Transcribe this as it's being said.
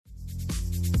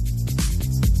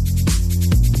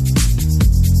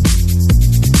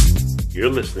You're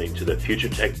listening to the Future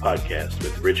Tech Podcast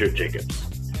with Richard Jacobs.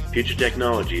 Future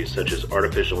technologies such as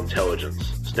artificial intelligence,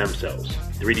 stem cells,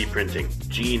 3D printing,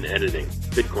 gene editing,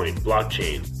 Bitcoin,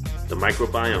 blockchain, the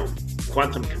microbiome,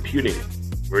 quantum computing,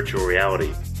 virtual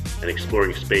reality, and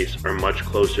exploring space are much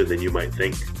closer than you might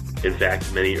think. In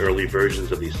fact, many early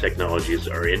versions of these technologies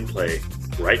are in play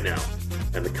right now,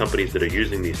 and the companies that are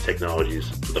using these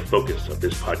technologies are the focus of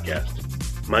this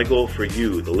podcast. My goal for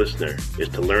you, the listener, is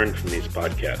to learn from these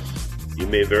podcasts. You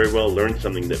may very well learn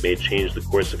something that may change the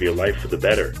course of your life for the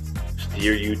better,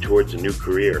 steer you towards a new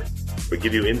career, or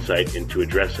give you insight into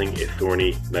addressing a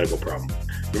thorny medical problem.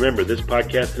 Remember, this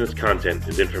podcast and its content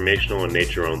is informational in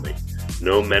nature only.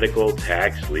 No medical,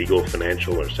 tax, legal,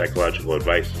 financial, or psychological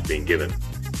advice is being given.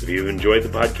 If you've enjoyed the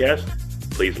podcast,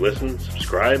 please listen,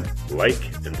 subscribe, like,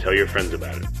 and tell your friends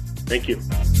about it. Thank you.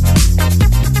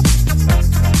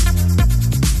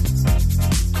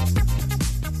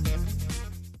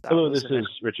 Hello, this is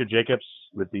Richard Jacobs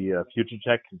with the Future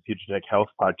Tech and Future Tech Health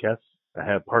podcast. I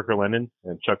have Parker Lennon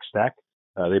and Chuck Stach.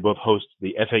 They both host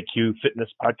the FAQ Fitness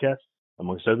podcast,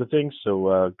 amongst other things.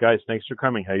 So, guys, thanks for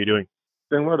coming. How are you doing?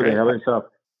 Doing well today. How about yourself?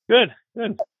 Good.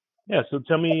 Yeah, so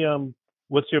tell me,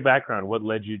 what's your background? What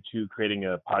led you to creating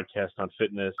a podcast on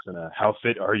fitness, and how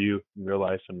fit are you in real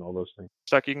life and all those things?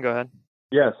 Chuck, you can go ahead.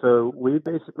 Yeah, so we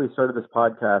basically started this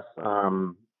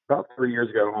podcast about 3 years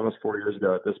ago, almost 4 years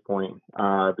ago at this point,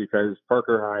 because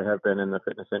Parker and I have been in the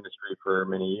fitness industry for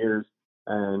many years,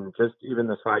 and just even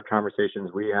the side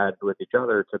conversations we had with each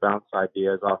other to bounce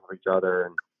ideas off of each other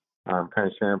and kind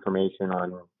of share information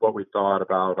on what we thought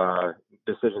about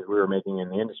decisions we were making in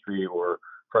the industry or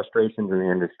frustrations in the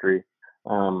industry.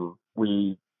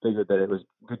 We figured that it was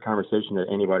a good conversation that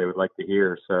anybody would like to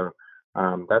hear. So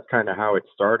that's kind of how it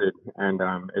started, and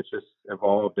it's just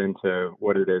evolved into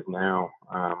what it is now,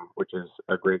 which is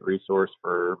a great resource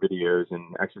for videos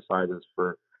and exercises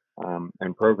for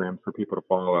and programs for people to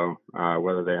follow,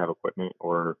 whether they have equipment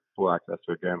or full access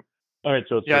to a gym. All right,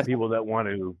 so it's for people that want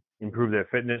to improve their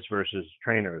fitness versus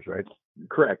trainers, right?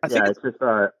 Correct. I think it's just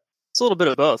it's a little bit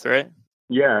of both, right?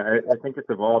 Yeah, I think it's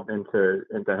evolved into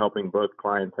helping both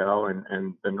clientele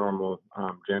and the normal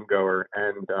gym goer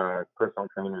and personal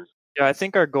trainers. Yeah, I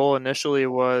think our goal initially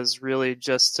was really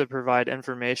just to provide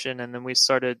information, and then we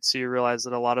started to realize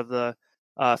that a lot of the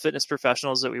fitness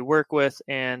professionals that we work with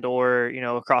and or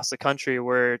across the country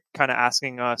were kind of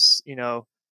asking us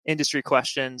industry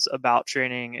questions about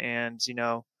training, and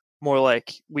more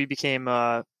like we became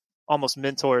almost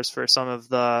mentors for some of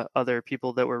the other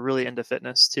people that were really into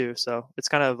fitness too. So it's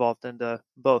kind of evolved into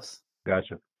both.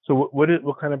 Gotcha. So what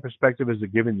kind of perspective is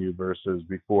it giving you versus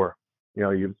before? I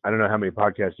don't know how many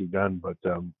podcasts you've done, but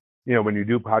when you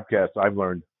do podcasts, I've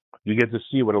learned you get to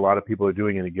see what a lot of people are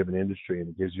doing in a given industry, and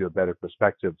it gives you a better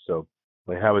perspective. So,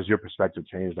 how has your perspective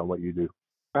changed on what you do?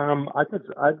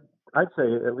 I'd say,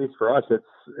 at least for us,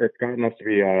 it's gotten us to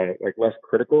be less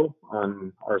critical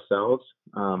on ourselves,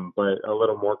 but a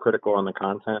little more critical on the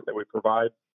content that we provide.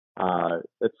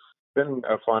 It's been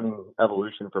a fun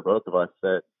evolution for both of us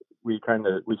that we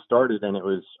started, and it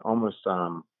was almost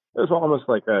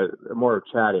like a more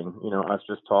chatting, us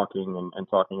just talking and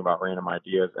talking about random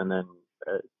ideas, and then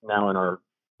now in our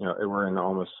we're in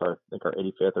almost I think our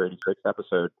 85th or 86th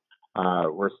episode.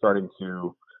 We're starting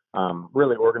to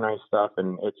really organize stuff,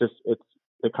 and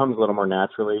it comes a little more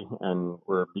naturally, and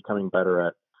we're becoming better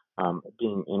at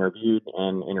being interviewed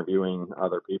and interviewing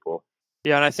other people.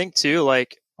 Yeah, and I think too,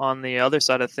 like on the other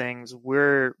side of things,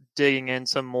 we're digging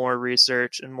into more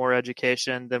research and more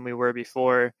education than we were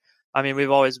before. I mean,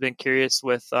 we've always been curious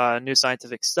with new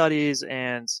scientific studies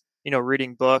and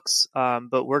reading books,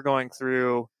 but we're going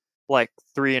through like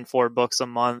 3 and 4 books a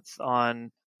month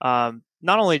on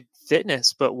not only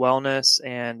fitness, but wellness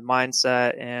and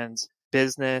mindset and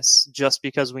business, just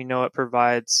because we know it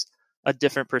provides a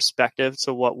different perspective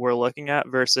to what we're looking at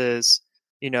versus,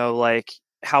 like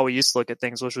how we used to look at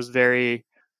things, which was very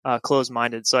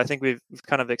closed-minded. So I think we've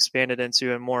kind of expanded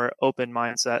into a more open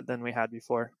mindset than we had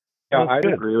before. Yeah, I'd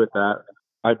agree with that.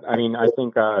 I mean, I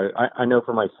think I know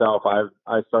for myself,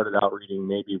 I started out reading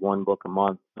maybe 1 book a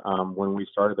month when we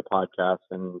started the podcast,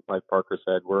 and like Parker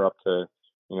said, we're up to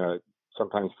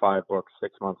sometimes 5 books,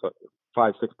 6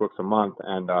 books a month,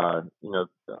 and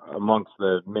amongst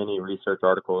the many research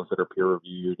articles that are peer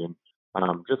reviewed, and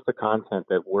just the content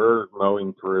that we're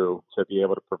mowing through to be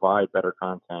able to provide better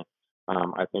content,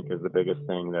 I think is the biggest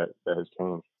thing that has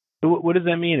changed. So what does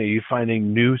that mean? Are you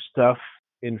finding new stuff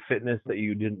in fitness that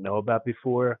you didn't know about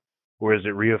before, or is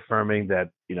it reaffirming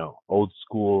that old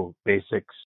school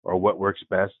basics or what works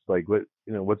best? Like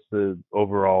what's the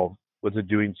overall, what's it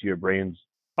doing to your brains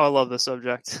I love the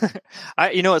subject.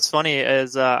 What's funny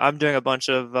is I'm doing a bunch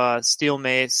of steel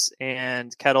mace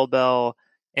and kettlebell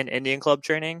and Indian club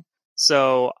training.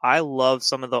 So I love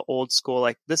some of the old school,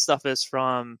 like this stuff is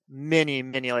from many,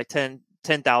 like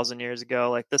 10,000 years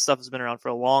ago. Like this stuff has been around for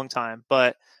a long time.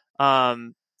 But,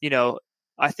 um, you know,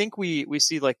 I think we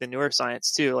see like the newer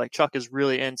science too. Like Chuck is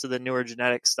really into the newer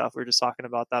genetic stuff. We were just talking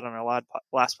about that on our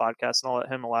last podcast, and I'll let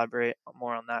him elaborate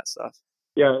more on that stuff.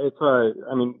 Yeah, it's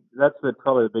I mean, that's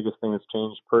probably the biggest thing that's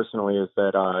changed personally is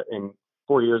that in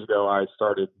 4 years ago I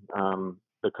started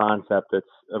the concept that's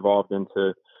evolved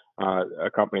into a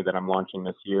company that I'm launching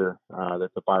this year.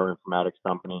 That's a bioinformatics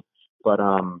company. But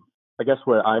I guess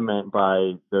what I meant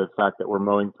by the fact that we're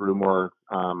mowing through more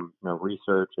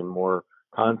research and more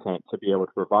content to be able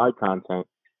to provide content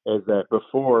is that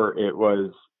before it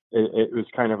was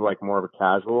kind of like more of a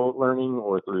casual learning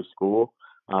or through school.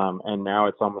 And now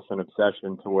it's almost an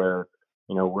obsession to where,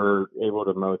 we're able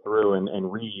to mow through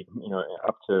and read,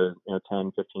 up to,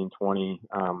 10, 15, 20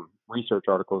 research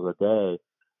articles a day,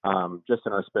 just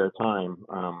in our spare time,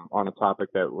 on a topic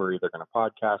that we're either going to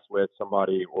podcast with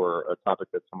somebody or a topic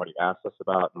that somebody asked us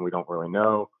about and we don't really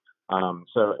know.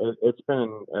 So it's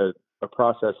been a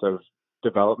process of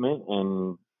development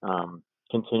and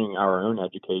continuing our own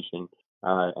education.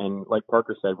 And like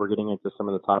Parker said, we're getting into some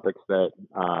of the topics that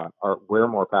we're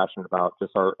more passionate about.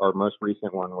 Just our most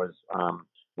recent one was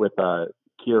with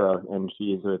Kira, and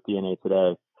she's with DNA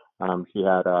Today. She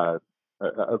had a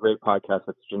great podcast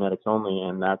that's genetics only,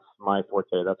 and that's my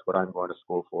forte. That's what I'm going to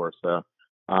school for. So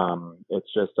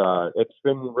it's just it's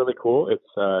been really cool.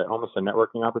 It's almost a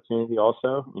networking opportunity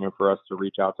also, for us to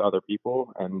reach out to other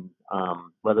people, and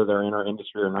whether they're in our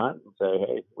industry or not, and say,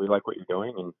 hey, we like what you're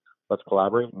doing, and let's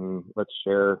collaborate and let's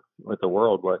share with the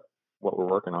world what we're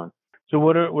working on. So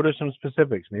what are some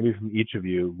specifics, maybe from each of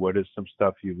you? What is some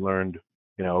stuff you've learned,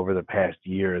 over the past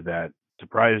year that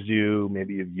surprised you?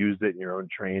 Maybe you've used it in your own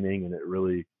training and it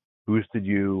really boosted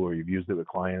you, or you've used it with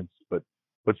clients. But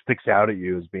what sticks out at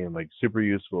you as being like super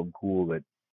useful and cool that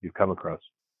you've come across?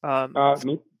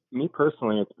 Me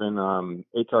personally, it's been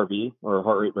HRV, or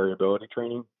heart rate variability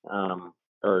training,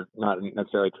 or not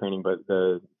necessarily training, but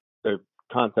the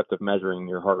concept of measuring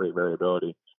your heart rate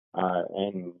variability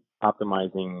and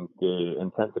optimizing the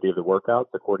intensity of the workouts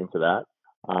according to that.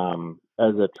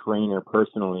 As a trainer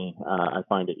personally, I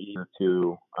find it easier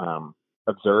to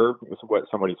observe what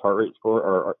somebody's heart rate score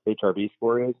or HRV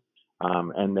score is,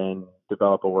 and then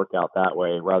develop a workout that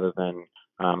way rather than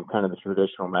kind of the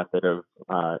traditional method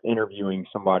of interviewing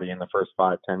somebody in the first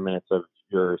 5-10 minutes of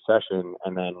your session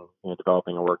and then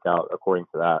developing a workout according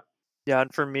to that. Yeah,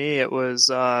 and for me, it was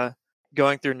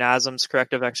going through NASM's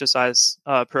corrective exercise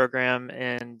program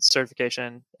and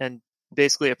certification, and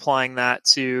basically applying that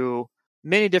to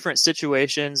many different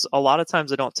situations. A lot of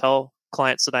times I don't tell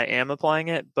clients that I am applying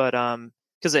it, but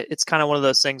because it's kind of one of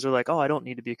those things where like, oh, I don't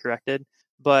need to be corrected.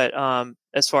 But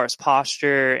as far as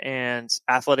posture and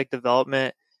athletic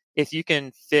development, if you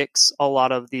can fix a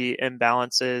lot of the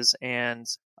imbalances and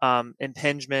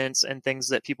impingements and things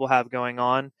that people have going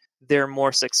on, they're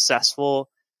more successful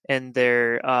in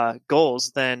their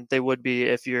goals than they would be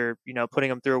if you're, putting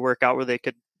them through a workout where they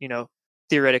could,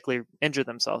 theoretically injure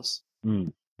themselves.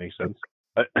 Makes sense.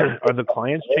 Are the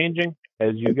clients changing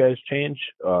as you guys change?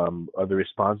 Are the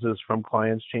responses from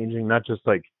clients changing? Not just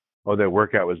like, oh, their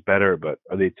workout was better, but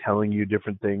are they telling you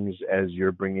different things as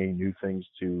you're bringing new things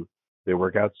to their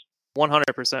workouts?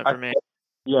 100% for me.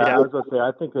 Yeah, I was going to say,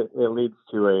 I think it leads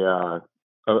to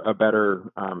a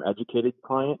better educated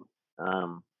client.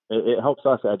 It helps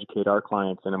us educate our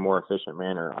clients in a more efficient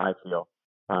manner, I feel,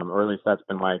 or at least that's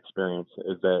been my experience,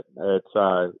 is that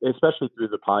it's especially through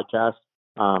the podcast.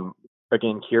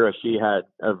 Again, Kira, she had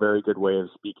a very good way of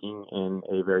speaking in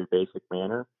a very basic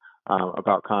manner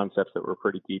about concepts that were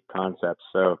pretty deep concepts.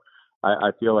 So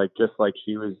I feel like just like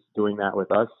she was doing that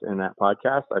with us in that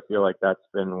podcast, I feel like that's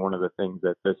been one of the things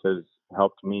that this has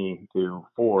helped me do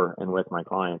for and with my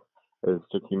clients, is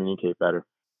to communicate better.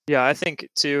 Yeah, I think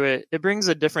too, it brings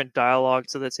a different dialogue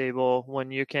to the table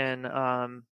when you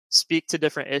can speak to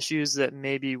different issues that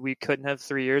maybe we couldn't have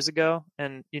 3 years ago.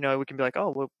 And, we can be like,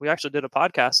 oh, well, we actually did a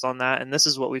podcast on that, and this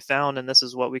is what we found, and this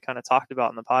is what we kind of talked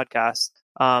about in the podcast,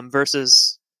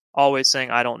 versus always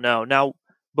saying, I don't know. Now,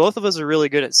 both of us are really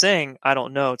good at saying, I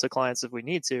don't know to clients if we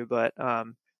need to, but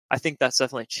I think that's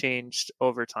definitely changed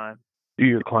over time. Do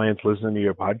your clients listen to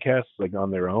your podcasts like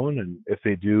on their own? And if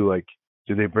they do, like,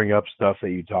 do they bring up stuff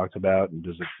that you talked about, and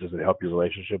does it help your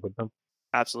relationship with them?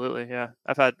 Absolutely, yeah.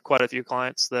 I've had quite a few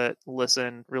clients that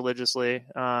listen religiously,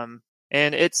 and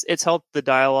it's helped the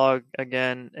dialogue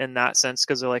again in that sense,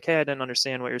 because they're like, hey, I didn't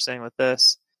understand what you're saying with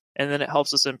this. and then it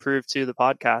helps us improve to the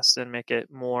podcast and make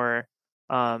it more,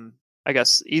 I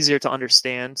guess, easier to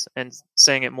understand and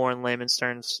saying it more in layman's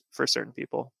terms for certain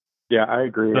people. Yeah, I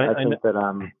agree. I think that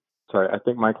I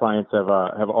think my clients have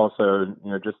also,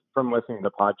 just from listening to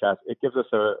the podcast, it gives us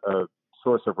a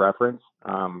source of reference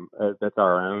that's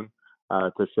our own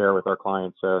to share with our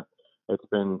clients. It's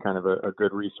been kind of a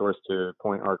good resource to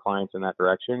point our clients in that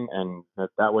direction, and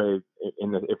that way,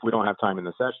 if we don't have time in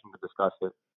the session to discuss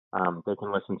it, they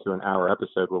can listen to an hour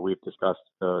episode where we've discussed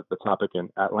the topic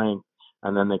at length,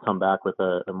 and then they come back with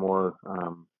a more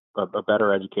a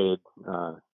better educated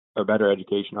a better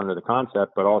education under the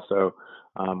concept, but also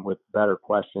with better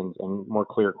questions and more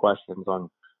clear questions on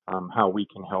how we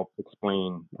can help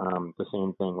explain the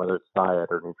same thing, whether it's diet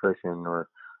or nutrition or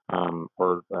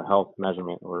health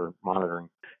measurement or monitoring.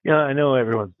 Yeah, I know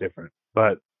everyone's different,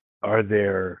 but are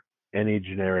there any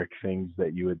generic things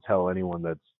that you would tell anyone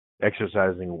that's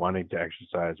exercising, wanting to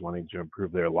exercise, wanting to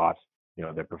improve their lot,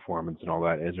 their performance and all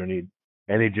that? Is there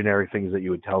any generic things that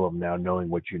you would tell them now, knowing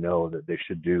what you know that they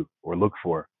should do or look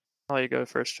for? I'll let you go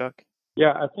first, Chuck.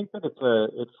 Yeah, I think that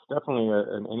it's definitely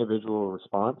an individual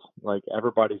response. Like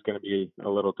everybody's going to be a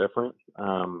little different.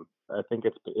 I think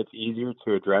it's easier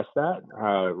to address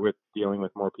that with dealing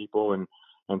with more people and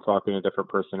talking to different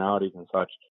personalities and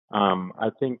such. I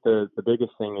think the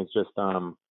biggest thing is just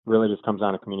really just comes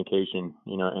down to communication,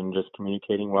 and just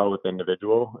communicating well with the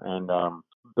individual and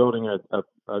building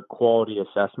a quality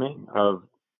assessment of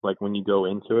like when you go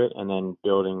into it, and then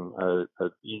building a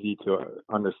easy to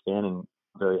understand and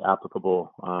very applicable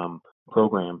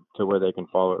program to where they can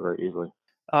follow it very easily.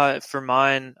 For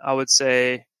mine, I would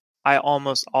say I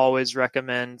almost always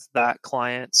recommend that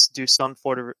clients do some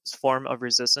form of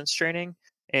resistance training.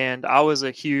 And I was a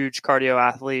huge cardio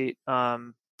athlete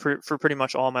for pretty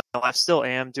much all my life. Still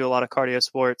am, do a lot of cardio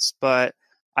sports, but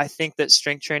I think that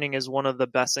strength training is one of the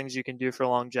best things you can do for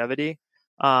longevity.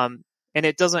 And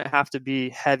it doesn't have to be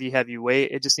heavy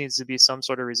weight. It just needs to be some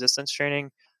sort of resistance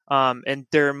training. And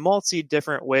there are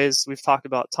different ways. We've talked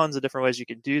about tons of different ways you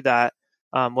can do that,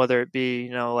 whether it be,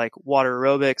 like water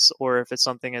aerobics, or if it's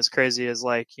something as crazy as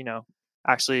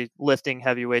actually lifting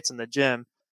heavy weights in the gym.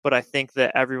 But I think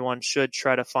that everyone should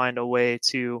try to find a way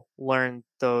to learn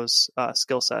those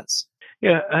skill sets.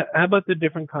 Yeah. How about the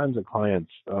different kinds of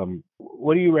clients?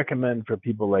 What do you recommend for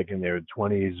people like in their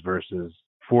 20s versus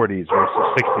 40s versus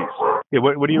 60s? Yeah,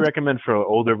 what do you recommend for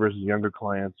older versus younger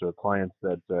clients, or clients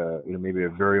that maybe are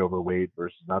very overweight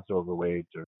versus not so overweight,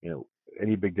 or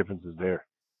any big differences there?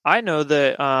 I know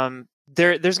that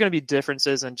there's going to be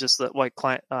differences in just what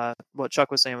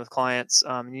Chuck was saying with clients.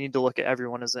 You need to look at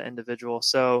everyone as an individual.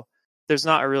 So there's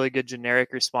not a really good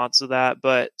generic response to that.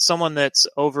 But someone that's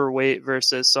overweight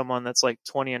versus someone that's like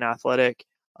 20 and athletic,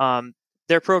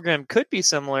 their program could be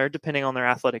similar depending on their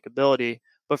athletic ability.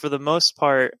 But for the most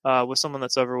part, with someone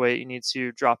that's overweight, you need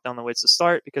to drop down the weights to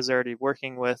start because they're already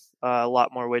working with a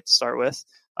lot more weight to start with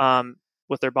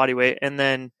their body weight. And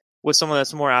then with someone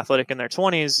that's more athletic in their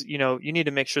 20s, you need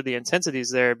to make sure the intensity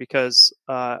is there, because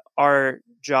our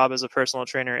job as a personal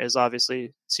trainer is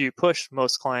obviously to push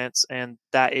most clients, and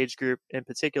that age group in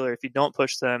particular, if you don't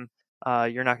push them,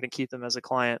 you're not going to keep them as a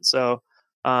client. So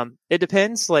it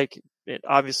depends.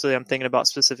 Obviously, I'm thinking about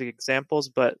specific examples,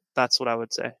 but that's what I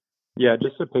would say. Yeah,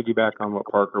 just to piggyback on what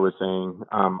Parker was saying,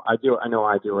 I know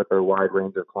I deal with a wide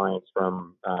range of clients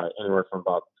from anywhere from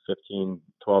about 15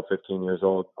 years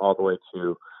old all the way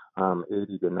to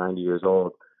 80 to 90 years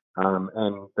old.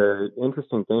 And the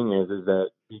interesting thing is that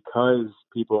because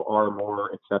people are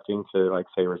more accepting to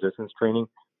say resistance training,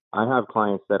 I have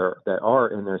clients that are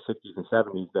in their 60s and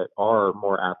 70s that are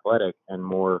more athletic and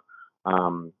more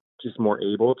just more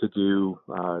able to do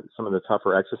some of the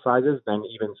tougher exercises than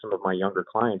even some of my younger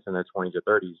clients in their 20s or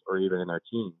 30s or even in their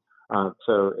teens.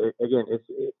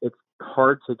 It's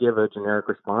hard to give a generic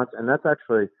response, and that's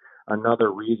actually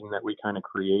another reason that we kind of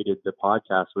created the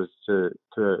podcast, was to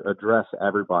address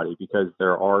everybody, because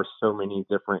there are so many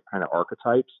different kind of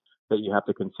archetypes that you have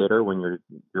to consider when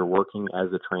you're working as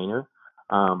a trainer,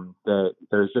 that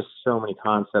there's just so many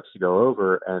concepts to go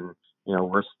over, and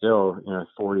we're still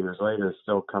 4 years later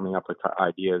still coming up with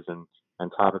ideas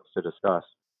and topics to discuss.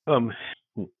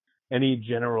 Any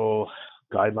general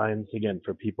guidelines again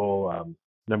for people,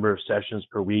 number of sessions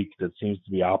per week that seems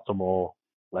to be optimal,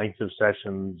 length of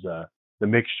sessions, the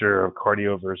mixture of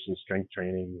cardio versus strength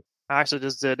training? I actually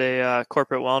just did a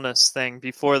corporate wellness thing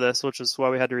before this, which is why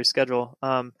we had to reschedule.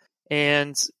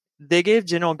 And they gave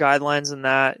general guidelines in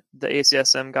that, the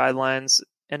ACSM guidelines.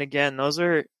 And again, those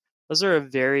are a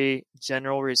very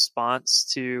general response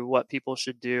to what people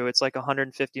should do. It's like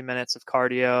 150 minutes of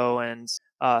cardio and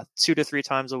 2 to 3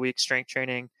 times a week strength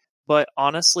training. But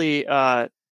honestly, 2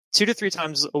 to 3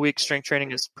 times a week strength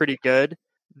training is pretty good.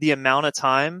 The amount of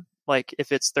time, like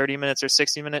if it's 30 minutes or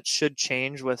 60 minutes, should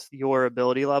change with your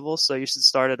ability level. So you should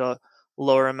start at a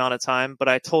lower amount of time. But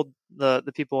I told the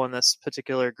people in this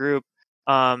particular group,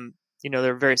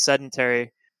 they're very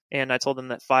sedentary, and I told them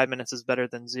that 5 minutes is better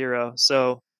than 0.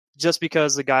 So just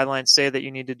because the guidelines say that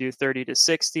you need to do 30 to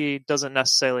 60 doesn't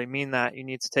necessarily mean that. You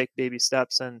need to take baby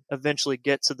steps and eventually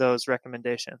get to those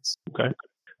recommendations. Okay.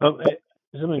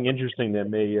 Something interesting that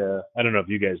may, I don't know if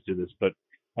you guys do this, but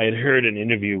I had heard an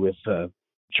interview with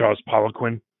Charles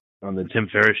Poliquin on the Tim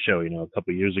Ferriss show, a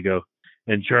couple of years ago.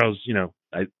 And Charles,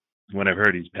 when I've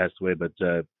heard, he's passed away, but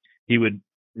he would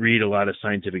read a lot of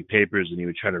scientific papers and he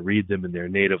would try to read them in their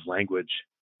native language.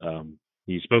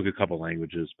 He spoke a couple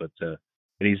languages, but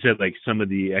and he said like some of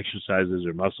the exercises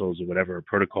or muscles or whatever or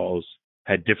protocols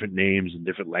had different names in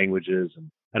different languages.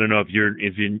 And I don't know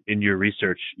if in your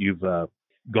research you've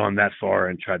gone that far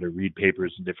and tried to read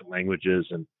papers in different languages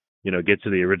and get to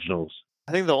the originals.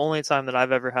 I think the only time that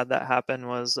I've ever had that happen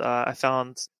was I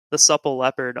found The Supple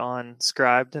Leopard on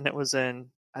Scribed, and it was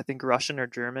in, I think, Russian or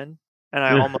German, and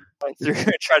I almost went through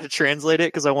and tried to translate it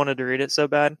because I wanted to read it so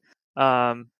bad.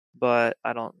 But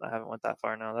I haven't went that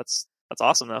far now. That's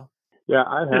awesome though. Yeah,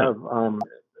 I have.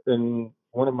 In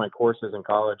one of my courses in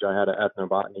college, I had an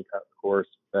ethnobotany course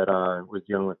that was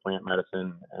dealing with plant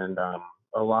medicine, and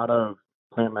a lot of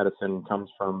plant medicine comes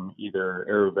from either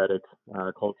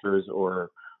Ayurvedic cultures or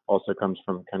also comes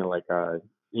from kind of like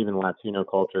even Latino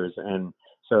cultures. And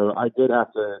so I did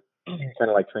have to kind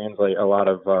of like translate a lot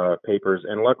of papers.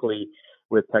 And luckily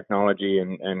with technology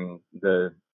and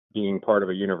the being part of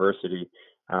a university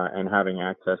and having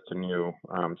access to new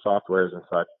softwares and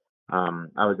such,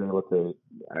 I was able to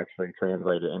actually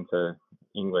translate it into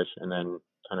English and then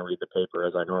kind of read the paper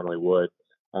as I normally would.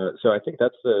 So I think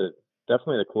that's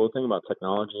definitely the cool thing about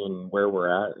technology and where we're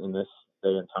at in this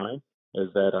day and time is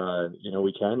that,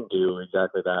 we can do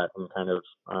exactly that and kind of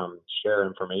share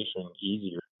information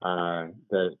easier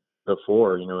that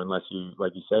before, unless you,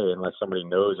 like you say, unless somebody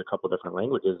knows a couple different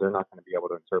languages, they're not going to be able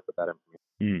to interpret that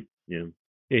information.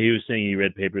 Yeah, he was saying he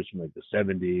read papers from like the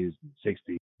 70s and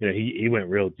 60s. He went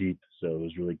real deep, so it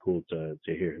was really cool to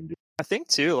hear him do. I think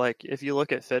too, like if you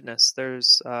look at fitness,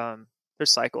 there's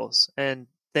cycles, and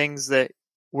things that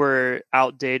were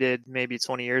outdated maybe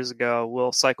 20 years ago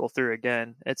will cycle through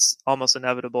again. It's almost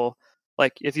inevitable.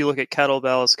 Like if you look at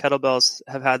kettlebells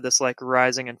have had this like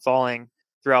rising and falling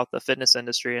throughout the fitness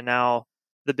industry, and now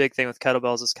the big thing with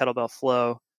kettlebells is kettlebell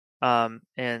flow,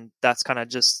 and that's kind of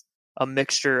just a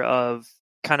mixture of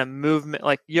kind of movement,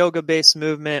 like yoga based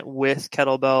movement with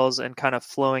kettlebells, and kind of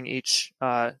flowing each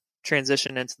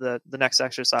transition into the next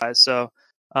exercise. So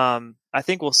I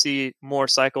think we'll see more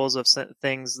cycles of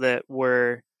things that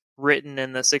were written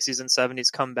in the 60s and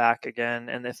 70s come back again,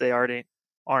 and if they already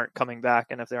aren't coming back,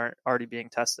 and if they aren't already being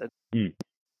tested.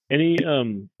 Any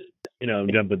I'm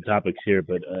jumping topics here,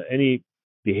 but any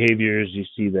behaviors you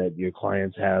see that your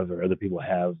clients have or other people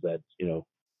have that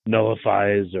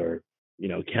nullifies or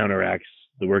counteracts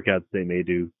the workouts they may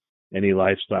do? Any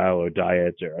lifestyle or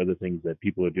diets or other things that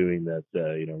people are doing that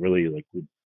really like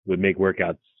would make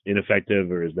workouts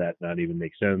ineffective, or does that not even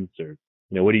make sense? Or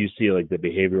what do you see like the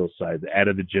behavioral side, the out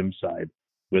of the gym side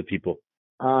with people?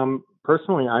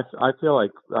 Personally, I feel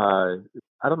like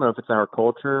I don't know if it's our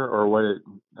culture or what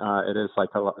it is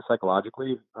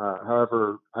psychologically.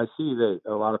 However, I see that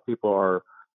a lot of people are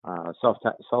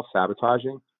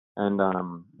self-sabotaging, and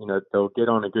they'll get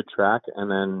on a good track and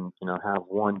then have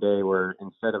one day where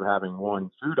instead of having one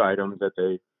food item that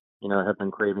they have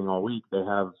been craving all week, they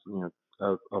have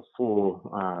a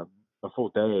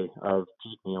full day of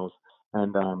cheat meals,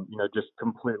 and just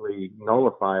completely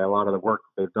nullify a lot of the work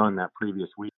that they've done that previous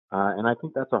week. And I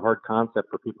think that's a hard concept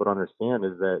for people to understand,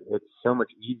 is that it's so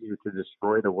much easier to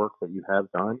destroy the work that you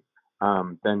have done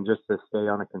than just to stay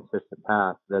on a consistent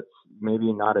path that's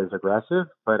maybe not as aggressive,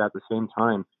 but at the same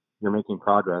time, you're making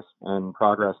progress, and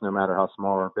progress, no matter how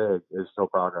small or big, is still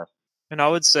progress. And I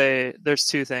would say there's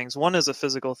two things. One is a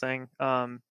physical thing.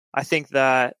 I think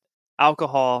that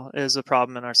alcohol is a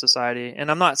problem in our society.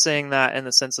 And I'm not saying that in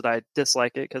the sense that I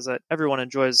dislike it, because everyone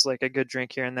enjoys like a good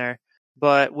drink here and there.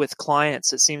 But with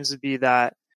clients, it seems to be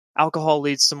that alcohol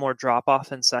leads to more drop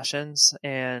off in sessions,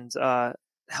 and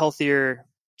healthier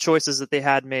choices that they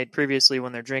had made previously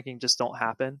when they're drinking just don't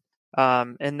happen.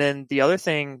 And then the other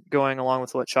thing, going along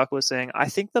with what Chuck was saying, I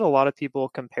think that a lot of people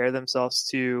compare themselves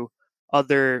to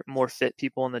other more fit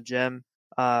people in the gym.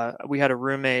 We had a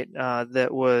roommate that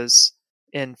was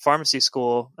in pharmacy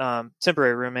school,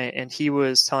 temporary roommate, and he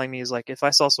was telling me, he's like, if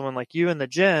I saw someone like you in the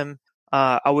gym,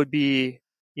 I would be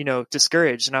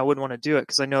discouraged, and I wouldn't want to do it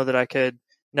because I know that I could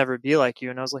never be like you.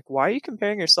 And I was like, why are you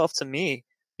comparing yourself to me?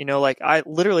 Like I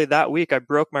literally that week I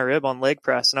broke my rib on leg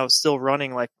press and I was still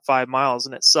running like 5 miles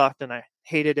and it sucked and I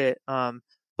hated it.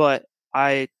 But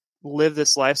I live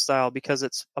this lifestyle because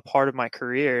it's a part of my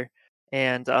career.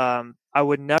 And I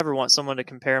would never want someone to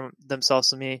compare themselves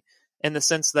to me in the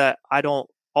sense that I don't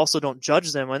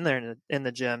judge them when they're in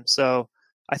the gym. So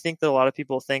I think that a lot of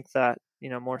people think that,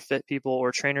 more fit people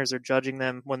or trainers are judging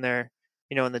them when they're,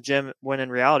 in the gym, when in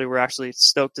reality, we're actually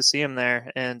stoked to see them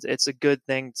there. And it's a good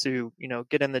thing to,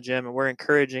 get in the gym, and we're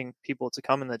encouraging people to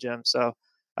come in the gym. So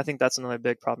I think that's another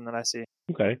big problem that I see.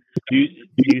 Okay. Do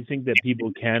you think that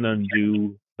people can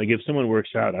undo, like if someone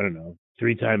works out, I don't know,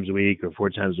 3 times a week or 4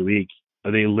 times a week,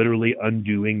 are they literally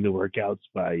undoing the workouts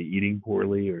by eating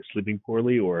poorly or sleeping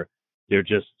poorly, or they're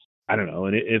just, I don't know.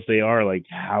 And if they are, like,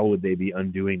 how would they be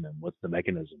undoing them? What's the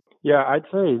mechanism? Yeah, I'd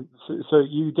say so.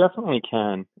 You definitely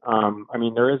can.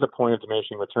 There is a point of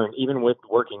diminishing return, even with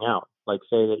working out. Like,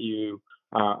 say that you,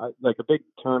 like a big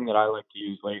term that I like to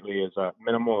use lately is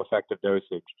minimal effective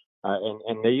dosage,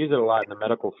 and they use it a lot in the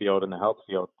medical field and the health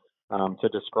field to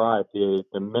describe the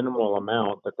minimal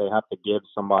amount that they have to give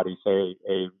somebody, say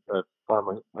a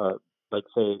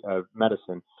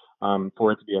medicine,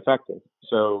 for it to be effective.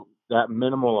 So that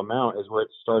minimal amount is where it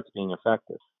starts being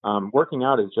effective. Working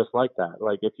out is just like that.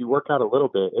 Like if you work out a little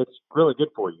bit, it's really good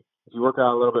for you. If you work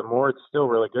out a little bit more, it's still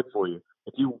really good for you.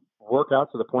 If you work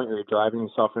out to the point where you're driving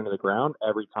yourself into the ground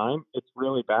every time, it's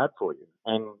really bad for you.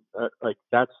 And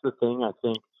that's the thing I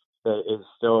think that is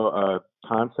still a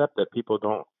concept that people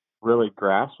don't really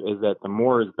grasp, is that the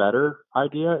more is better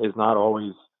idea is not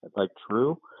always like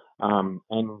true.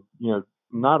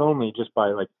 Not only just by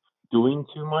like doing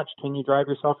too much can you drive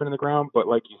yourself into the ground, but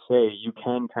like you say, you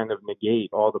can kind of negate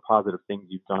all the positive things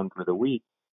you've done for the week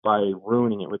by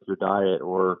ruining it with your diet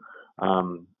or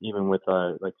even with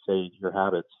say your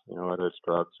habits, whether it's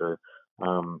drugs or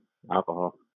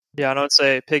alcohol. Yeah, and I would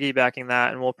say piggybacking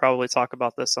that, and we'll probably talk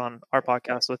about this on our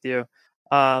podcast with you.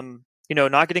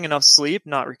 Not getting enough sleep,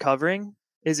 not recovering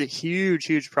is a huge,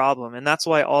 huge problem. And that's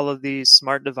why all of these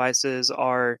smart devices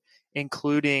are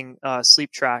including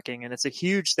sleep tracking. And it's a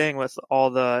huge thing with all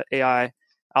the AI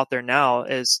out there now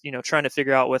is, trying to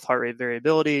figure out with heart rate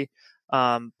variability,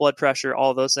 blood pressure,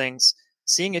 all those things,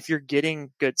 seeing if you're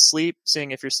getting good sleep,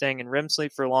 seeing if you're staying in REM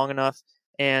sleep for long enough,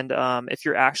 and if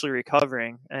you're actually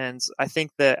recovering. And I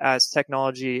think that as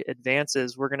technology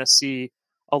advances, we're going to see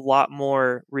a lot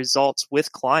more results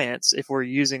with clients if we're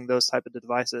using those type of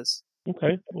devices.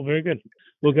 Okay. Well, very good.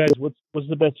 Well, guys, what's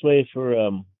the best way for,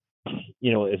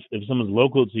 if someone's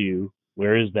local to you,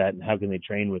 where is that and how can they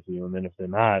train with you? And then if they're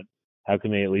not, how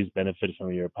can they at least benefit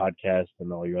from your podcast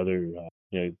and all your other,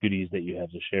 goodies that you have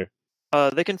to share?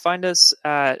 They can find us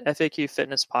at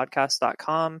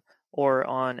faqfitnesspodcast.com or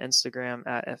on Instagram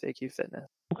at faqfitness.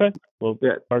 Okay. Well,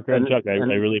 yeah, Parker and Chuck, I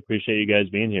really appreciate you guys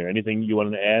being here. Anything you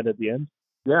wanted to add at the end?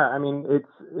 Yeah,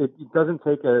 it doesn't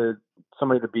take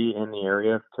somebody to be in the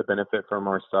area to benefit from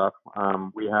our stuff.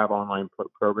 We have online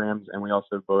programs, and we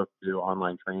also both do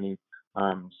online training.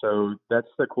 So that's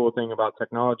the cool thing about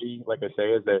technology, like I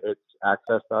say, is that it's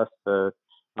accessed us to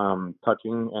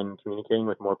touching and communicating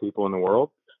with more people in the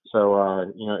world. So,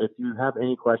 if you have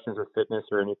any questions with fitness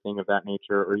or anything of that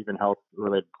nature, or even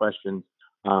health-related questions,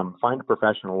 find a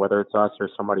professional, whether it's us or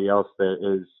somebody else that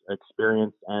is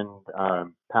experienced and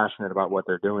passionate about what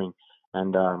they're doing.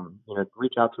 And,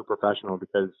 reach out to a professional,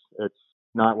 because it's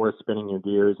not worth spinning your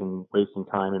gears and wasting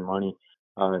time and money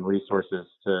and resources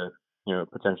to,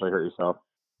 potentially hurt yourself.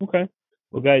 Okay.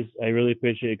 Well, guys, I really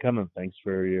appreciate you coming. Thanks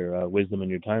for your wisdom and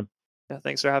your time. Yeah,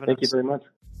 thanks for having us. Thank you very much.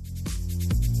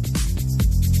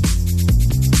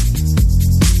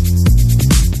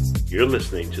 You're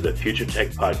listening to the Future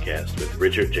Tech Podcast with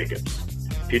Richard Jacobs.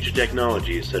 Future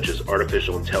technologies such as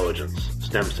artificial intelligence,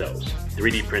 stem cells,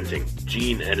 3D printing,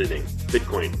 gene editing,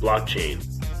 Bitcoin, blockchain,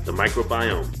 the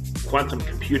microbiome, quantum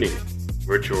computing,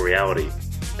 virtual reality,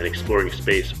 and exploring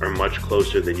space are much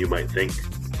closer than you might think.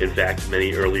 In fact,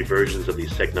 many early versions of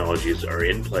these technologies are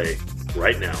in play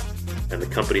right now, and the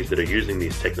companies that are using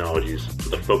these technologies are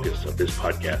the focus of this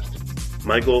podcast.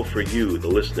 My goal for you, the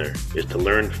listener, is to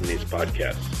learn from these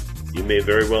podcasts. You may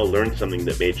very well learn something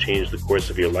that may change the course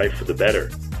of your life for the better,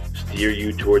 steer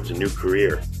you towards a new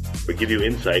career, or give you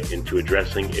insight into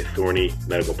addressing a thorny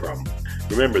medical problem.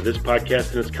 Remember, this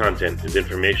podcast and its content is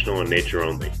informational in nature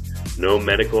only. No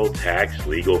medical, tax,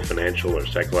 legal, financial, or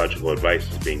psychological advice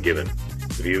is being given.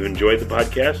 If you've enjoyed the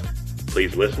podcast,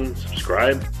 please listen,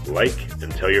 subscribe, like,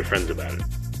 and tell your friends about it.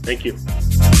 Thank you.